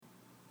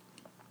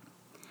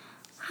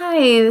Hi,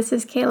 this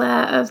is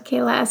Kayla of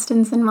Kayla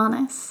Estenson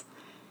Wellness.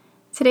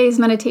 Today's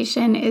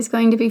meditation is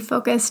going to be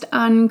focused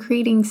on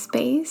creating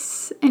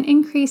space and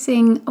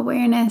increasing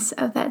awareness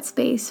of that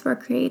space we're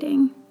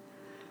creating.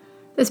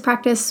 This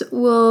practice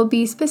will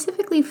be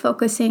specifically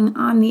focusing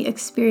on the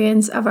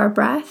experience of our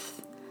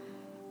breath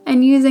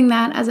and using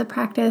that as a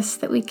practice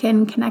that we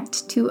can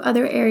connect to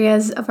other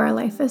areas of our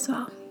life as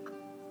well.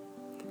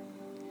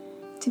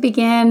 To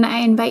begin, I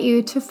invite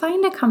you to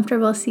find a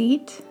comfortable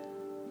seat.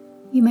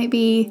 You might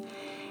be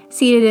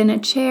seated in a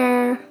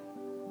chair,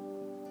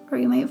 or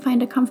you might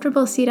find a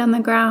comfortable seat on the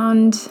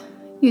ground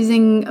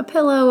using a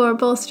pillow or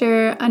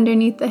bolster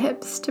underneath the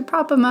hips to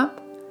prop them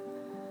up.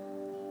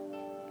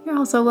 You're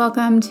also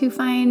welcome to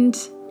find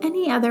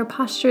any other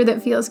posture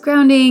that feels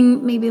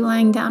grounding, maybe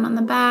lying down on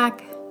the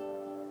back.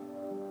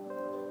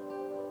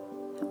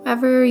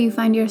 However you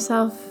find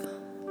yourself,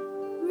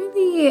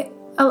 really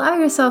allow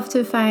yourself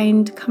to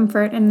find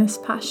comfort in this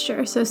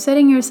posture. So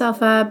setting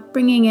yourself up,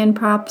 bringing in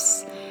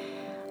props,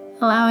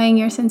 allowing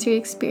your sensory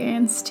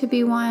experience to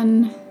be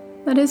one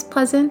that is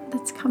pleasant,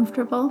 that's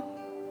comfortable.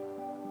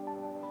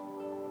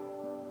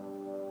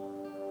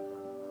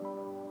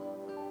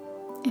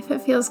 If it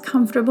feels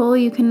comfortable,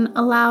 you can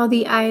allow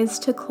the eyes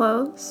to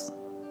close.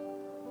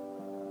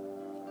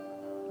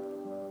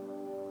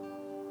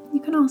 You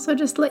can also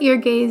just let your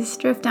gaze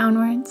drift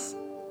downwards.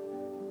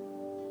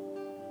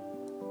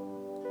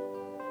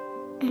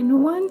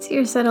 And once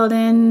you're settled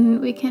in,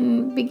 we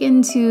can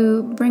begin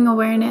to bring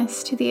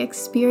awareness to the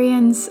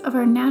experience of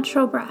our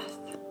natural breath.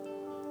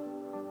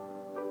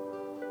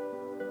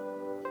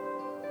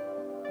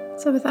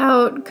 So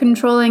without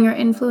controlling or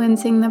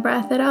influencing the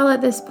breath at all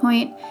at this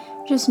point,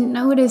 just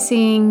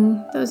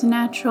noticing those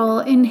natural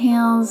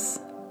inhales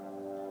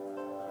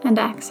and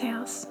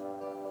exhales.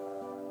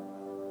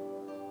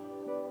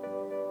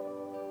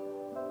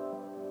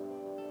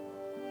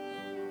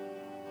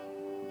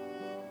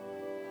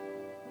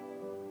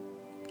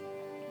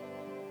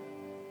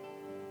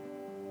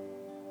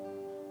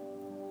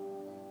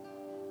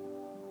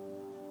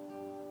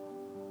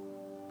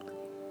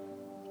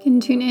 You can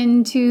tune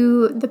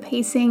into the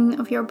pacing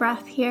of your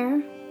breath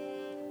here.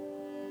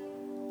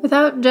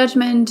 Without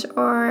judgment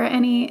or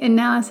any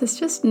analysis,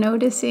 just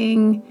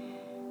noticing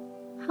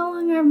how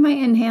long are my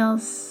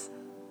inhales?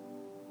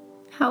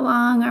 How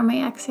long are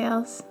my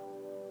exhales?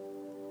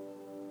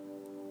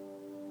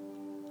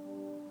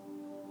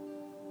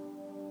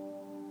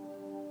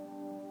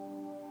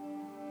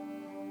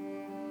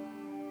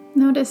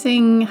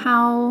 Noticing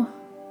how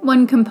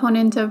one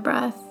component of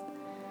breath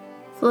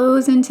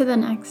flows into the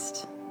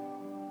next.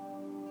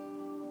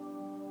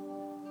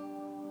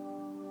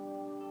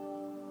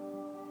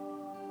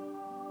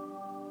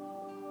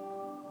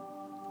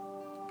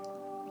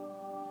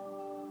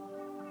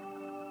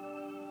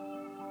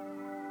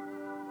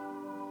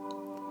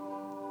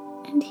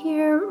 And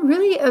here,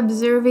 really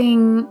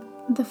observing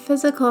the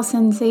physical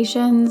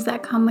sensations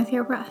that come with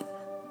your breath.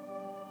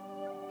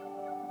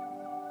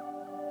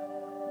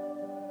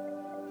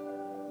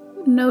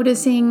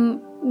 Noticing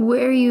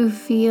where you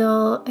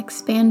feel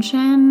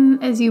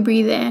expansion as you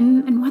breathe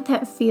in and what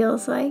that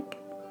feels like.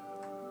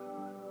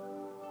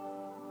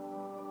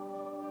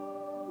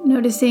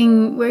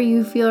 Noticing where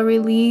you feel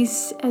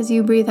release as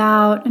you breathe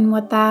out and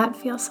what that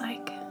feels like.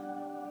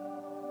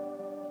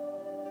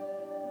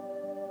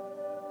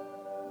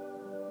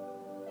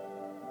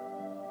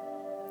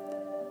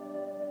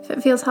 If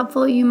it feels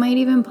helpful, you might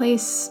even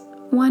place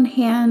one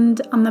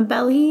hand on the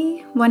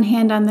belly, one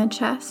hand on the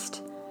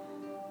chest,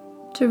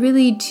 to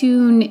really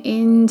tune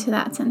into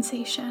that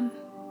sensation.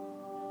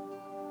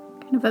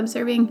 Kind of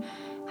observing,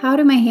 how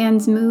do my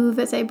hands move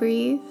as I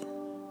breathe?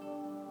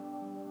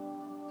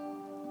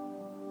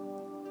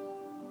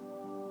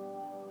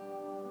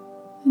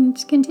 And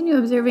just continue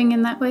observing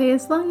in that way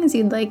as long as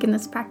you'd like in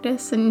this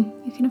practice, and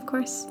you can, of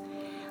course,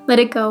 let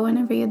it go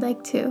whenever you'd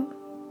like to.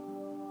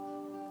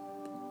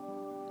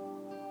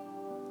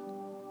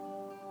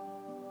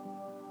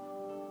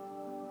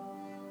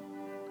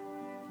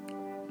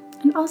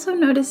 And also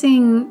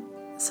noticing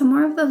some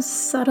more of those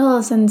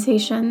subtle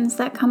sensations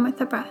that come with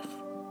the breath.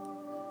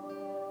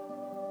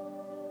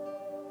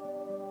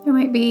 There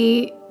might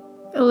be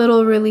a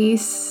little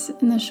release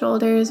in the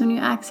shoulders when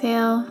you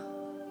exhale.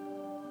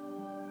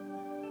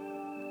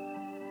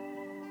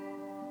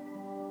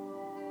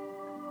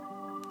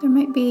 There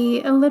might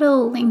be a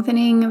little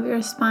lengthening of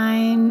your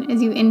spine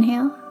as you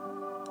inhale.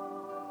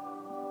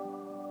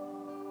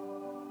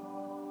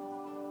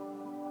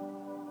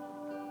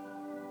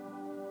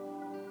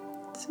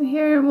 So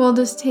here we'll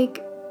just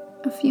take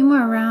a few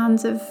more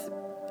rounds of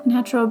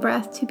natural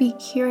breath to be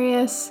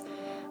curious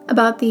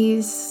about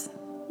these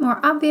more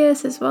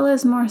obvious as well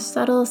as more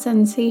subtle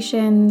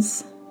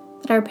sensations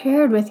that are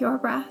paired with your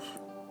breath.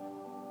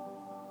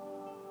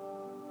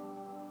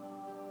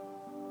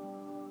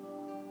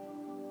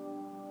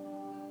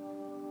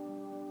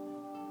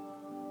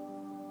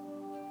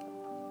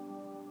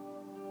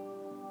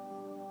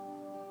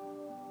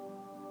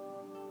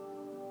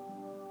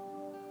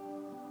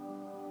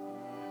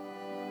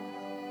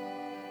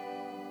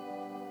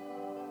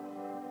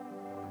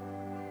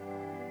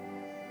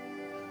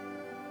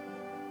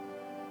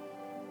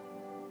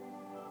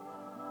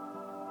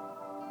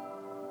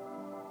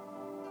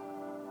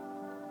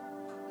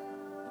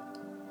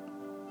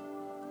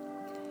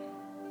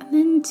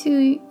 then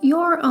to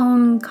your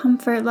own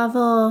comfort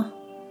level,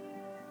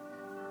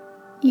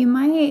 you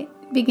might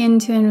begin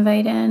to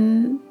invite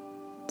in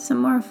some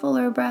more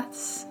fuller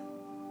breaths.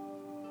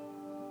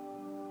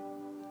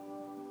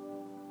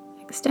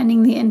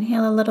 Extending the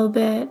inhale a little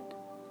bit,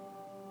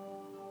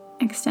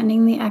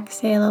 extending the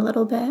exhale a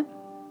little bit.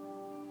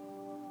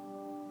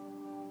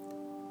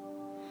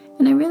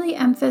 And I really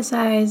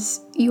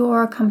emphasize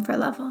your comfort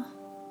level.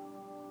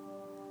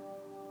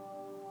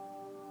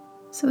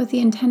 So with the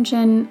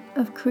intention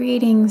of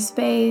creating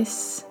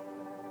space,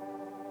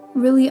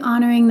 really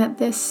honoring that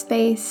this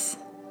space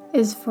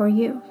is for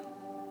you.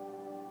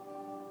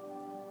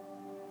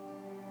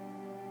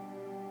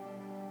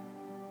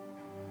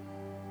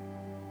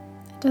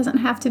 It doesn't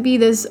have to be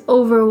this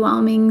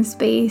overwhelming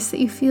space that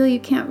you feel you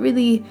can't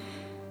really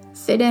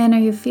fit in or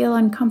you feel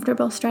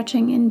uncomfortable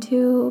stretching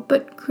into,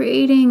 but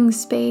creating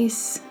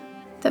space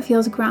that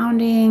feels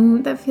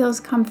grounding, that feels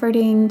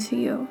comforting to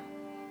you.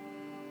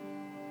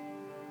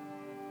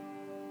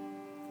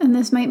 And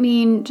this might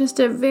mean just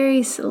a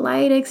very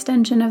slight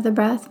extension of the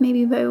breath,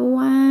 maybe by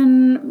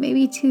 1,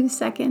 maybe 2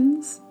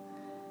 seconds.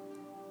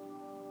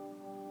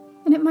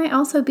 And it might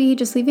also be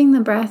just leaving the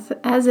breath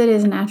as it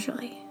is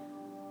naturally.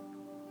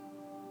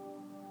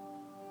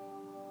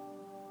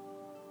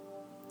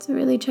 So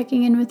really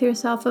checking in with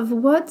yourself of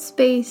what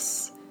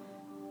space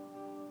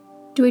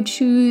do I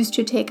choose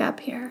to take up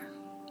here?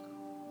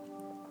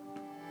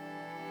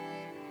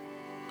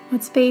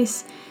 What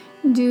space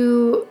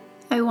do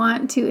I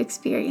want to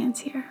experience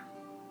here?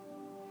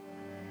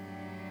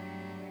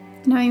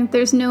 Knowing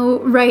there's no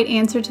right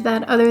answer to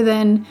that other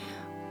than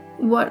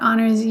what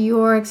honors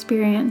your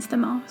experience the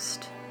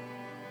most.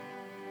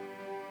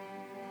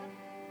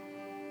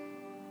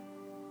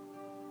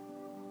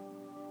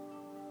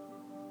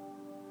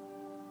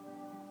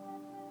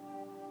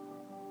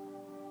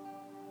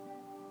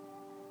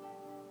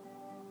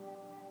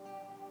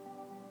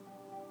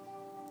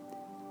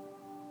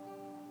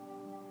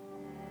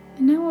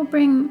 And now we'll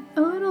bring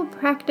a little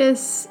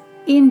practice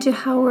into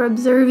how we're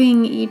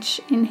observing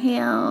each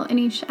inhale and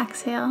each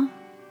exhale.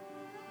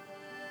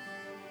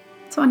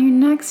 So on your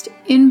next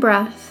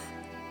in-breath,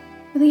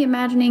 really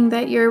imagining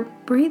that you're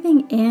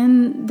breathing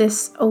in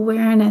this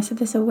awareness, that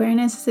this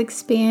awareness is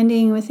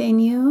expanding within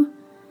you.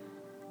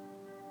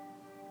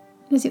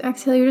 As you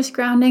exhale, you're just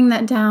grounding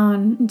that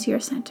down into your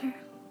center.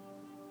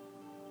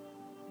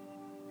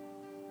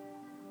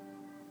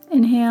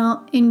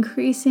 Inhale,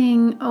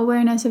 increasing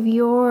awareness of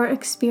your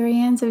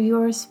experience, of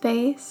your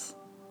space.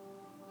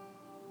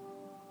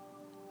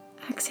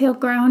 Exhale,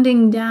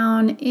 grounding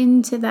down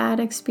into that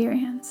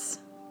experience.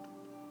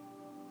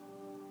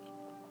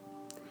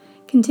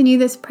 Continue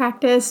this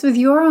practice with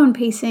your own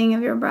pacing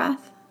of your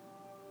breath.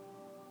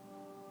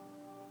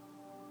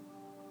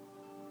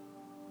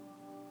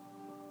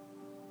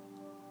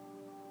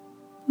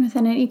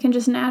 Within it, you can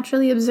just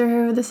naturally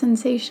observe the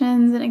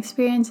sensations and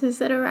experiences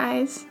that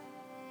arise.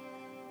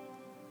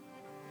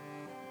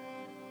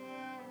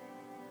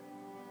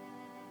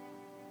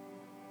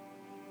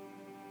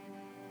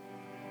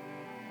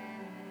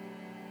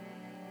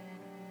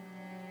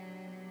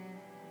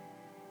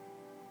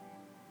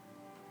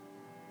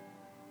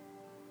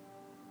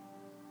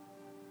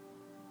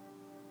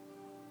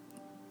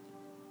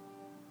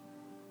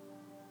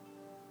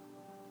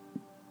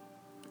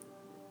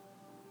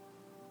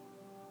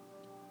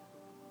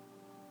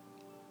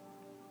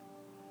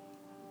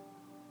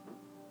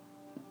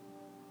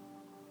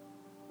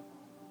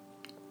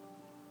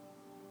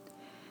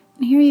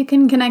 And here you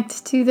can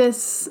connect to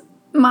this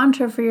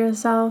mantra for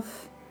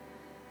yourself.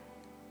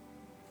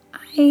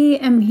 I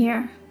am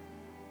here.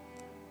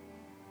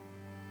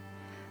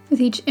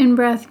 With each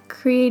in-breath,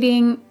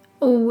 creating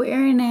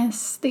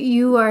awareness that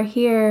you are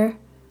here.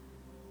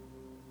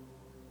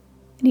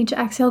 And each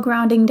exhale,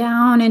 grounding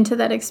down into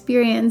that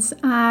experience.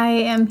 I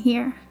am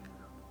here.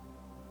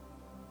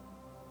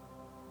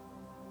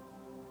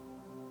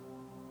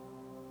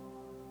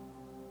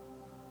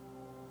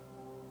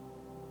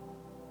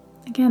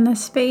 Again, the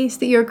space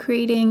that you're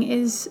creating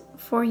is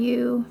for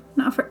you,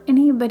 not for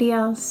anybody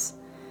else,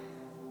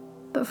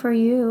 but for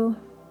you.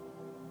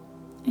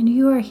 And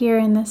you are here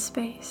in this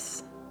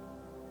space.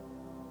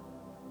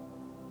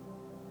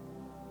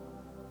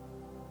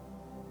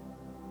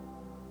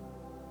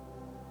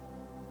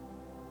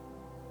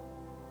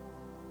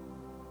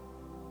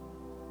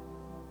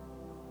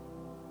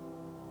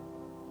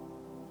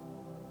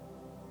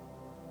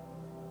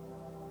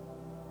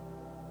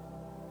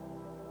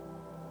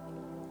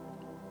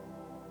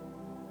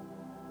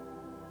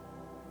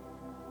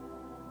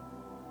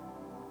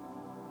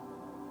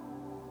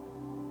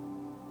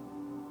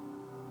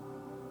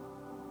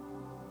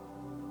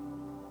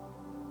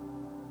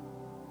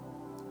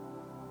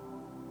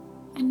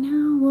 And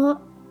now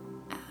we'll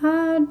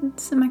add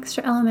some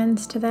extra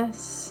elements to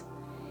this.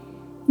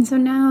 And so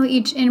now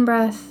each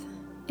in-breath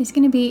is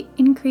going to be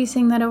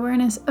increasing that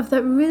awareness of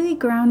that really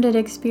grounded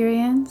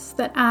experience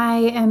that I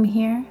am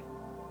here.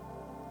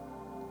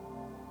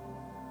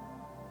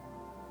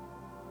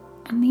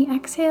 And the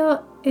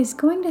exhale is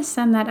going to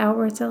send that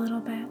outwards a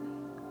little bit.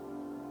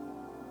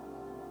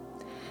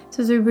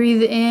 So as we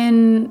breathe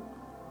in,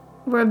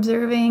 we're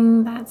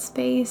observing that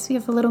space. We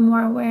have a little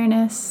more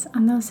awareness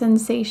on those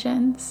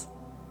sensations.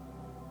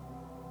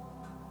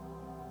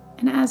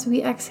 And as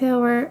we exhale,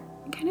 we're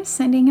kind of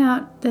sending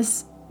out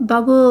this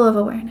bubble of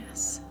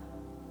awareness.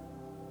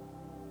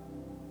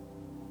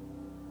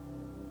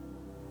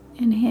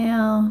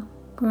 Inhale,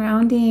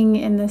 grounding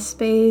in the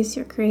space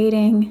you're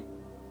creating.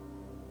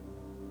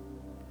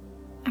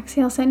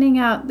 Exhale, sending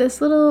out this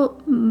little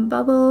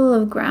bubble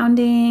of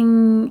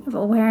grounding, of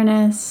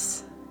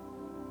awareness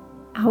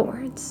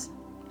outwards.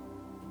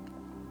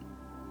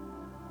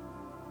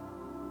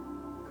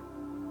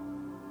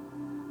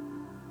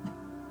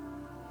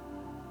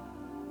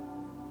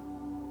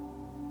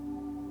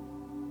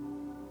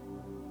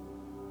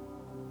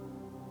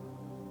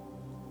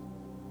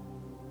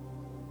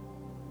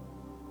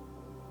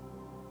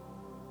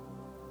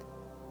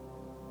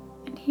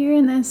 Here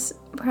in this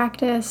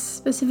practice,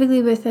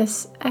 specifically with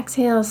this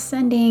exhale,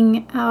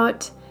 sending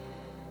out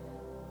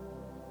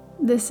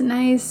this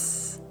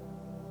nice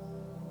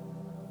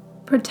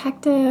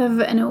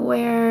protective and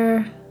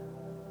aware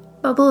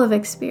bubble of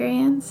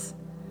experience,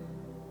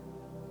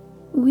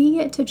 we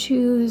get to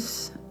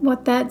choose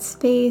what that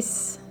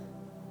space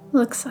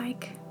looks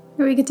like.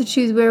 Or we get to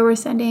choose where we're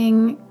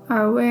sending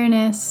our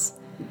awareness,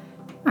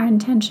 our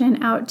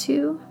intention out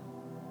to.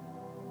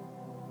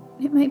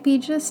 It might be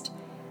just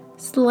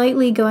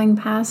slightly going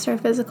past our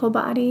physical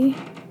body.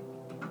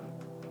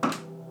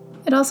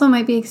 It also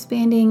might be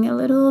expanding a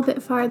little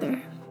bit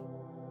farther.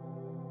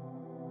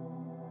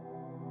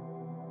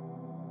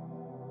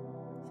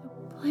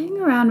 So playing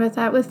around with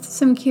that with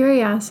some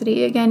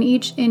curiosity. Again,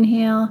 each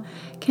inhale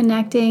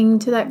connecting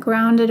to that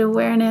grounded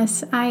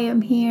awareness. I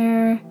am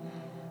here.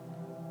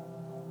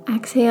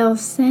 Exhale,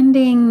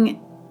 sending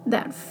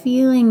that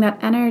feeling,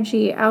 that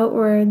energy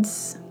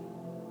outwards.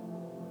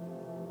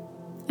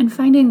 And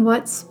finding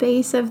what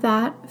space of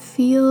that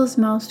feels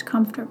most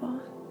comfortable.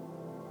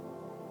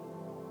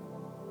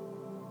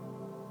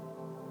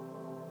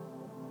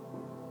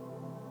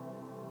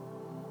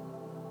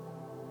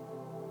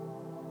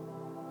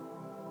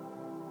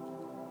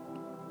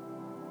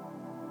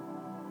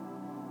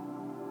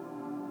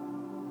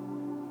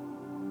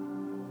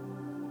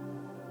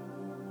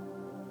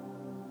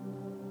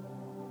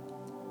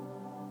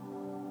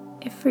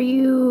 If for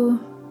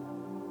you,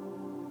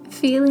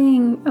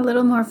 feeling a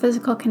little more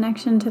physical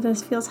connection to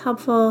this feels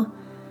helpful,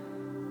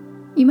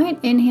 you might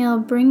inhale,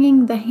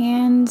 bringing the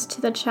hands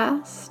to the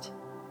chest.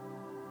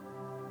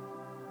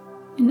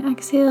 And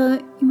exhale,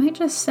 you might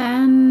just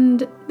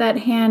send that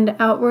hand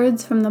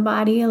outwards from the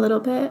body a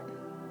little bit.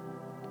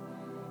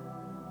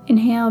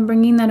 Inhale,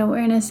 bringing that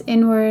awareness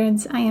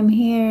inwards. I am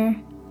here.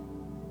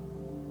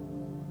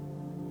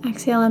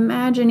 Exhale,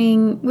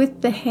 imagining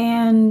with the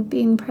hand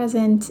being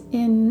present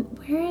in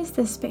where is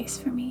this space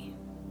for me?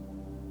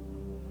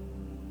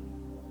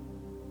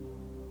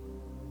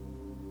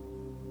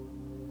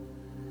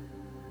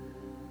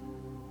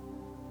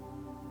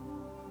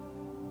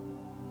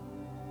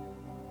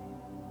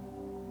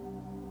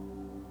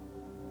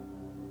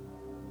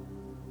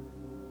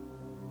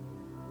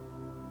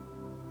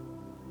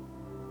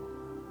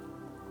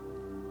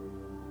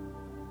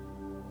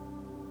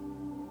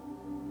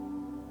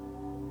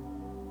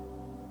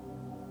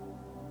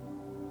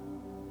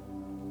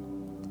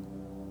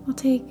 We'll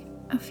take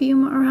a few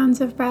more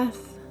rounds of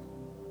breath.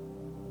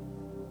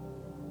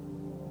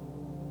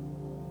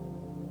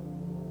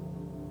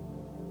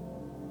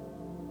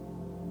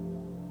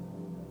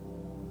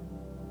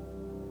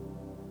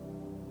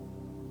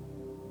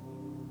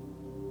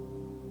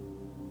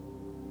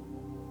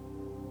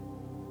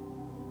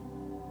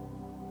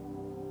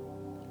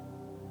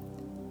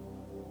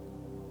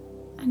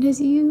 And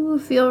as you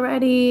feel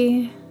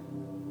ready,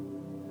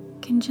 you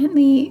can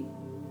gently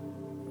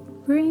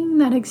bring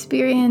that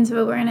experience of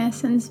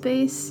awareness and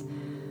space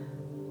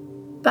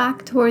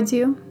back towards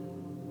you.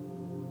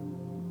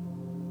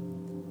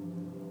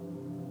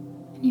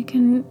 And you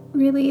can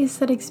release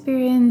that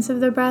experience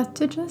of the breath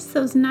to just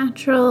those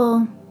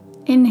natural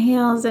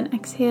inhales and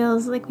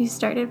exhales like we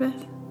started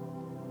with.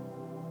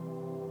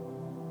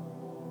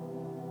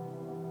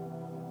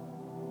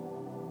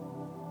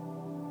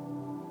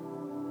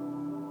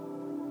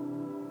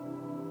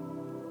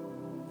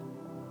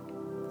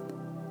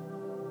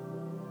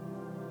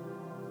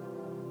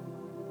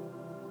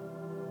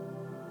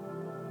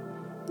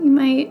 You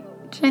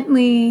might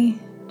gently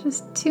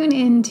just tune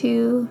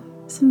into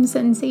some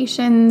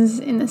sensations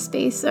in the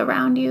space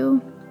around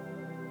you.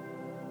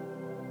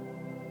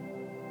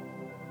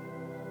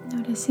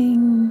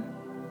 Noticing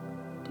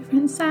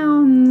different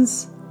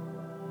sounds,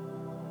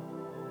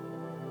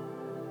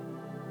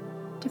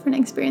 different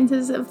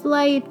experiences of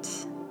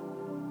light.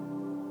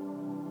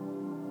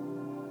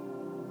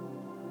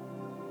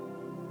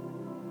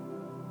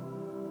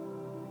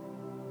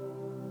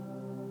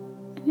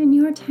 And in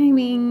your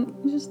timing,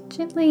 just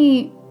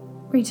gently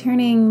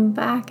returning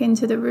back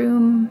into the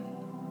room.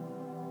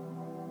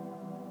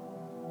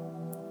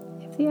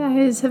 If the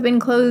eyes have been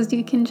closed,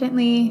 you can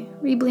gently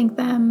re-blink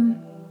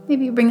them.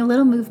 Maybe bring a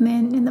little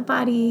movement in the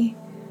body.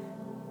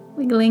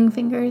 wiggling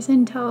fingers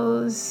and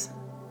toes,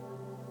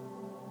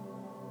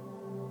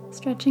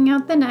 stretching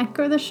out the neck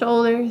or the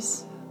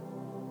shoulders.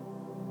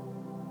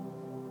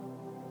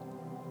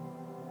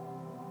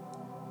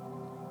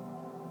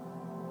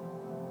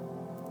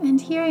 And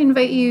here I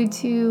invite you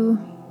to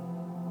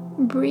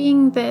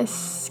bring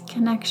this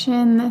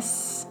connection,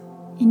 this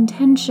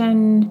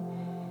intention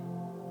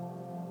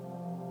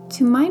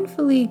to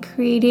mindfully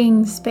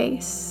creating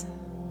space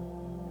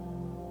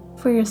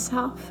for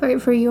yourself,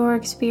 right, for your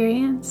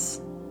experience.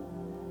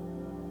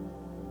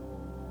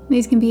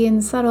 These can be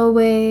in subtle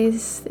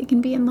ways, they can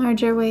be in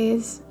larger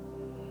ways.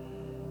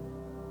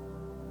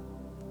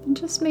 And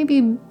just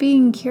maybe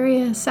being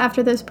curious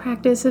after this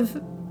practice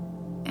of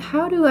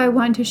how do I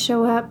want to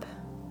show up?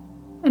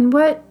 And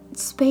what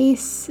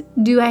space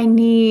do I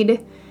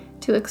need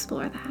to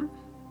explore that?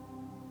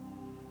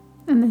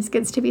 And this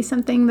gets to be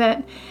something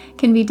that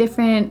can be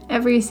different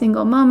every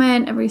single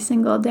moment, every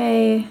single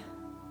day,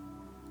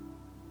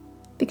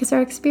 because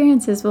our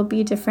experiences will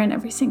be different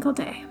every single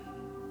day,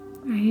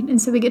 right?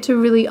 And so we get to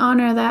really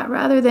honor that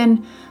rather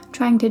than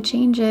trying to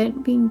change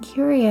it, being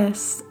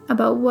curious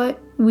about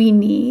what we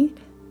need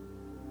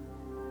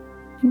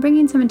and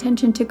bringing some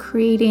attention to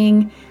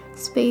creating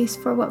space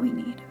for what we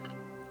need.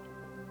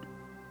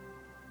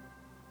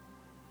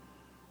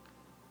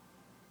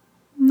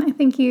 I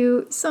thank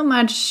you so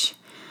much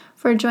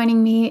for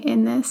joining me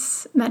in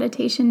this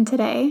meditation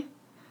today.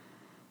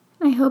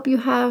 I hope you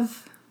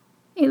have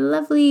a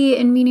lovely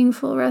and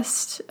meaningful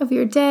rest of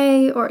your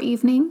day or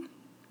evening,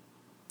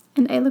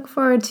 and I look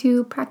forward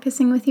to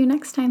practicing with you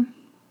next time.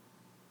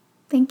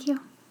 Thank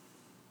you.